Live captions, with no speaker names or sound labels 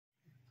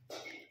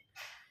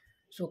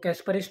So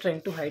Casper is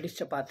trying to hide his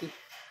chapati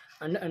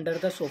under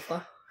the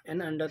sofa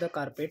and under the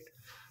carpet.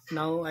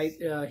 Now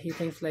he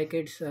thinks like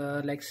it's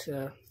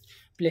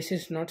place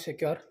is not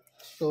secure,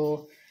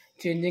 so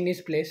changing his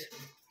place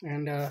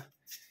and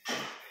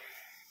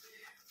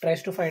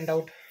tries to find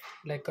out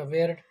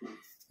where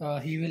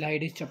he will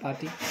hide his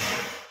chapati.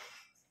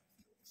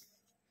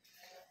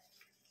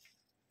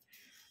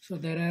 So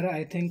there are,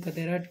 I think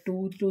there are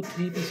 2 to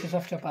 3 pieces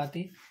of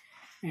chapati,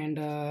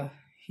 and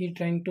he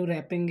trying to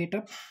wrapping it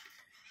up,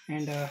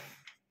 and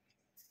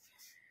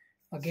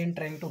again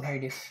trying to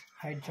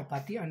hide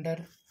chapati under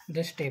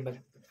this table.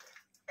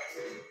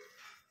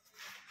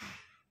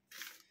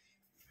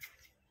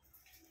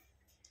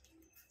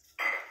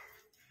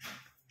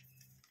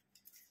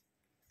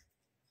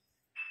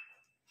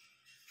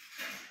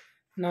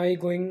 Now he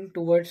going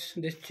towards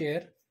this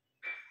chair.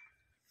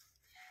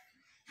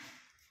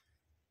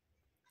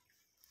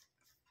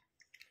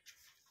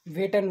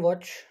 Wait and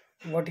watch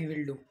what he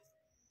will do.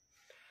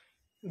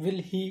 Will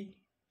he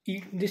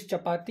eat this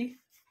chapati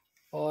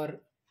or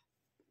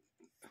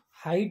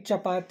hide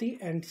chapati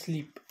and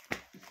sleep?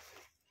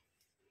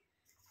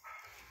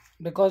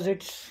 Because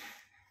it's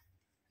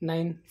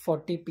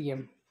 9:40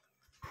 p.m.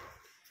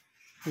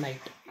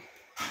 night.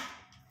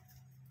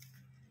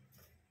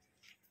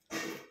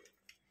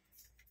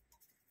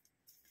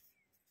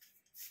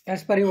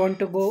 As per, you want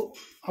to go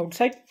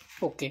outside?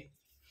 Okay.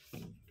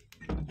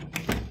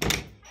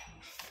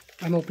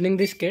 I'm opening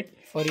this kit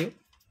for you.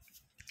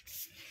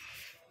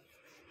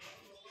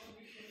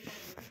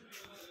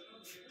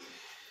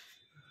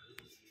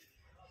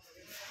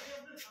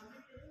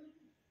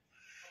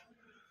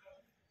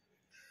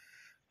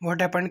 What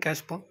happened,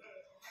 Casper?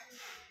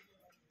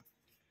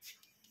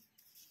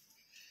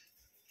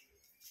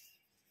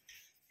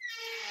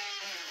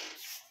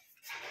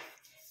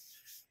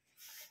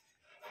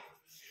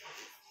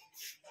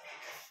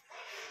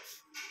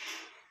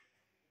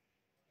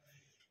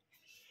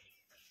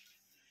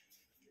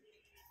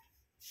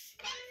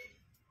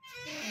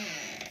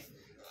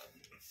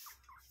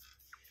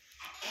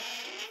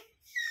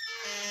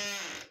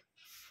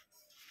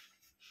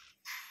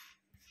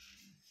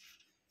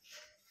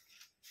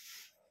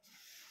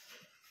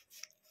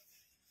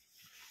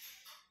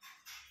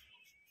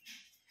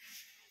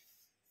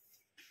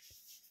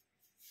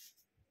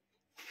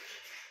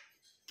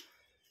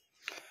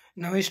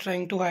 Now he's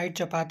trying to hide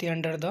chapati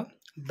under the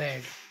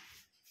bed.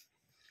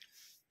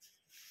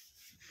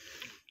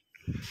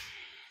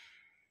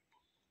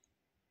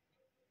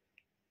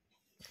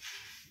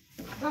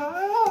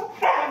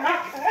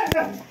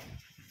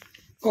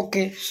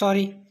 Okay,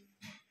 sorry.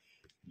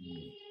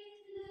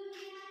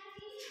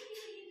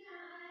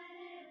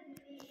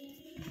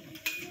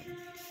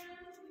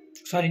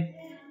 Sorry.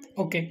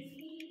 Okay.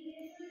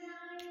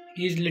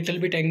 He is little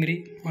bit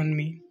angry on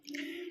me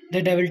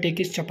that I will take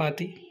his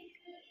chapati.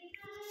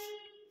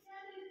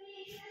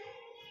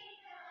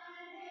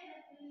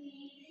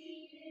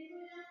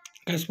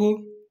 Casper?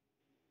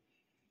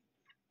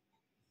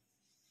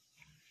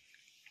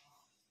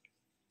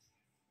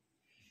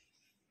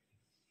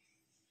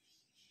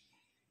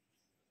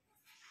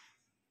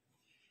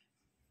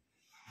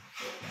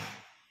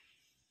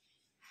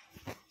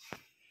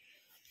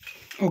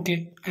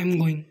 Okay, I'm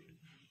going.